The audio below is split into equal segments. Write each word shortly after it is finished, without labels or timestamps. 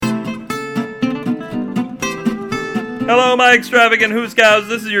Hello, my extravagant Hooscows.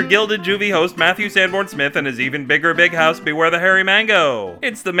 This is your gilded juvie host, Matthew Sanborn Smith, and his even bigger big house, Beware the Hairy Mango.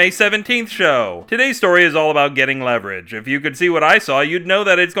 It's the May 17th show. Today's story is all about getting leverage. If you could see what I saw, you'd know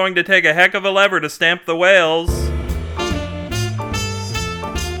that it's going to take a heck of a lever to stamp the whales.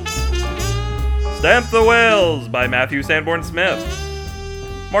 Stamp the Whales by Matthew Sanborn Smith.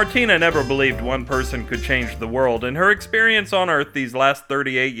 Martina never believed one person could change the world, and her experience on Earth these last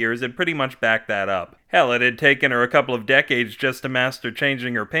 38 years had pretty much backed that up. Hell, it had taken her a couple of decades just to master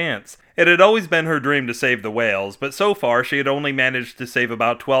changing her pants. It had always been her dream to save the whales, but so far she had only managed to save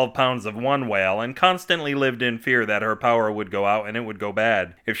about 12 pounds of one whale and constantly lived in fear that her power would go out and it would go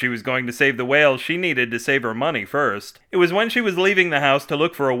bad. If she was going to save the whales, she needed to save her money first. It was when she was leaving the house to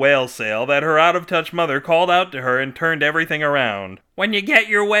look for a whale sale that her out-of-touch mother called out to her and turned everything around. "When you get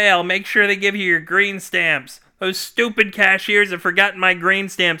your whale, make sure they give you your green stamps. Those stupid cashiers have forgotten my green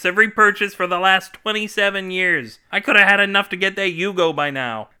stamps every purchase for the last 27 years. I could have had enough to get that Yugo by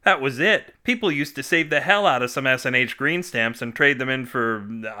now." That was it. People used to save the hell out of some S&H green stamps and trade them in for,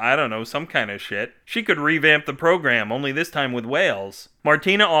 I don't know, some kind of shit. She could revamp the program, only this time with whales.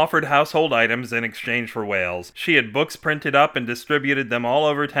 Martina offered household items in exchange for whales. She had books printed up and distributed them all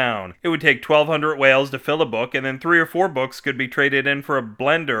over town. It would take 1,200 whales to fill a book, and then 3 or 4 books could be traded in for a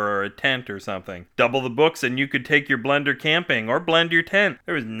blender or a tent or something. Double the books and you could take your blender camping, or blend your tent.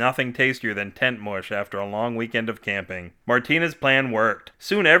 There was nothing tastier than tent mush after a long weekend of camping. Martina's plan worked.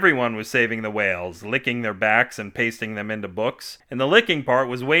 Soon everyone was saving the whales, licking their backs and pasting them into books. And the licking part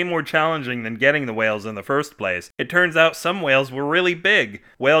was way more challenging than getting the whales in the first place. It turns out some whales were really big.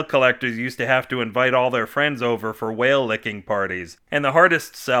 Whale collectors used to have to invite all their friends over for whale licking parties. And the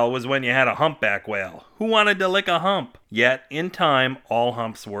hardest sell was when you had a humpback whale. Who wanted to lick a hump? Yet, in time, all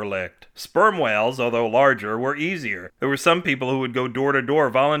humps were licked. Sperm whales, although larger, were easier. There were some people who would go door to door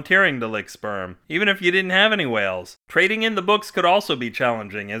volunteering to lick sperm, even if you didn't have any whales. Trading in the books could also be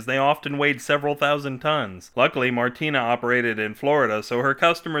challenging, as they often weighed several thousand tons. Luckily, Martina operated in Florida, so her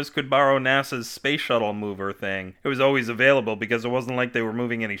customers could borrow NASA's space shuttle mover thing. It was always available because it wasn't like they were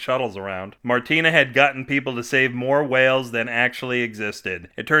moving any shuttles around. Martina had gotten people to save more whales than actually existed.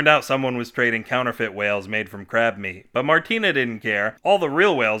 It turned out someone was trading counterfeit whales made from crab meat. But Martina didn't care. All the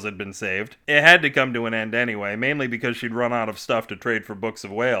real whales had been saved. It had to come to an end anyway, mainly because she'd run out of stuff to trade for books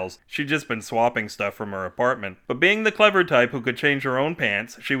of whales. She'd just been swapping stuff from her apartment. But being the clever type who could change her own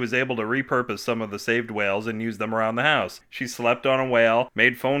pants, she was able to repurpose some of the saved whales and use them around the house. She slept on a whale,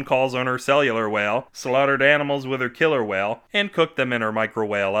 made phone calls on her cellular whale, slaughtered animals with her killer whale, and cooked them in her micro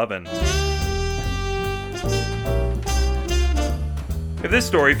whale oven. If this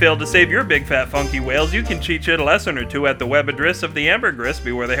story failed to save your big fat funky whales, you can cheat sheet a lesson or two at the web address of the ambergris,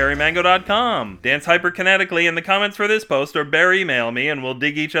 bewarethehairymango.com. Dance hyperkinetically in the comments for this post or bear email me and we'll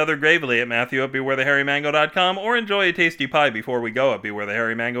dig each other gravely at matthew@bewarethehairymango.com or enjoy a tasty pie before we go at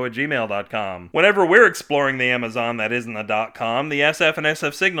bewarethehairymango@gmail.com. Whenever we're exploring the Amazon that isn't a .com, the SF and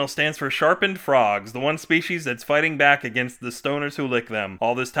SF signal stands for sharpened frogs, the one species that's fighting back against the stoners who lick them.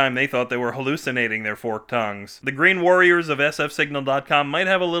 All this time they thought they were hallucinating their forked tongues. The green warriors of sfsignal.com might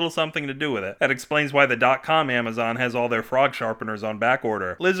have a little something to do with it. That explains why the .com Amazon has all their frog sharpeners on back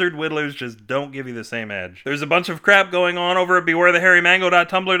order. Lizard whittlers just don't give you the same edge. There's a bunch of crap going on over at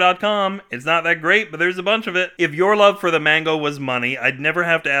bewarethehairymango.tumblr.com. It's not that great, but there's a bunch of it. If your love for the mango was money, I'd never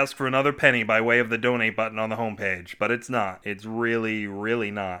have to ask for another penny by way of the donate button on the homepage. But it's not. It's really,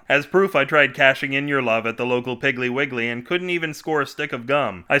 really not. As proof, I tried cashing in your love at the local Piggly Wiggly and couldn't even score a stick of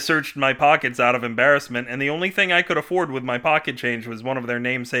gum. I searched my pockets out of embarrassment, and the only thing I could afford with my pocket change was one of their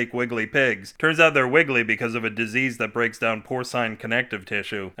namesake wiggly pigs. Turns out they're wiggly because of a disease that breaks down porcine connective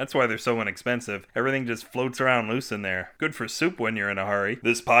tissue. That's why they're so inexpensive. Everything just floats around loose in there. Good for soup when you're in a hurry.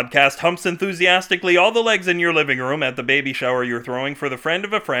 This podcast humps enthusiastically all the legs in your living room at the baby shower you're throwing for the friend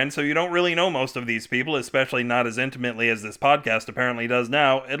of a friend, so you don't really know most of these people, especially not as intimately as this podcast apparently does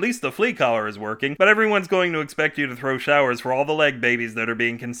now. At least the flea collar is working, but everyone's going to expect you to throw showers for all the leg babies that are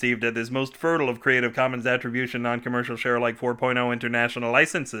being conceived at this most fertile of Creative Commons Attribution Non-Commercial Share Alike 4.0 international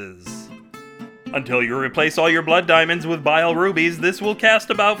licenses. Until you replace all your blood diamonds with bile rubies, this will cast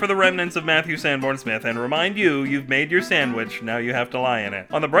about for the remnants of Matthew Sanborn Smith and remind you you've made your sandwich, now you have to lie in it.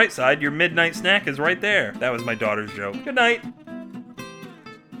 On the bright side, your midnight snack is right there. That was my daughter's joke. Good night.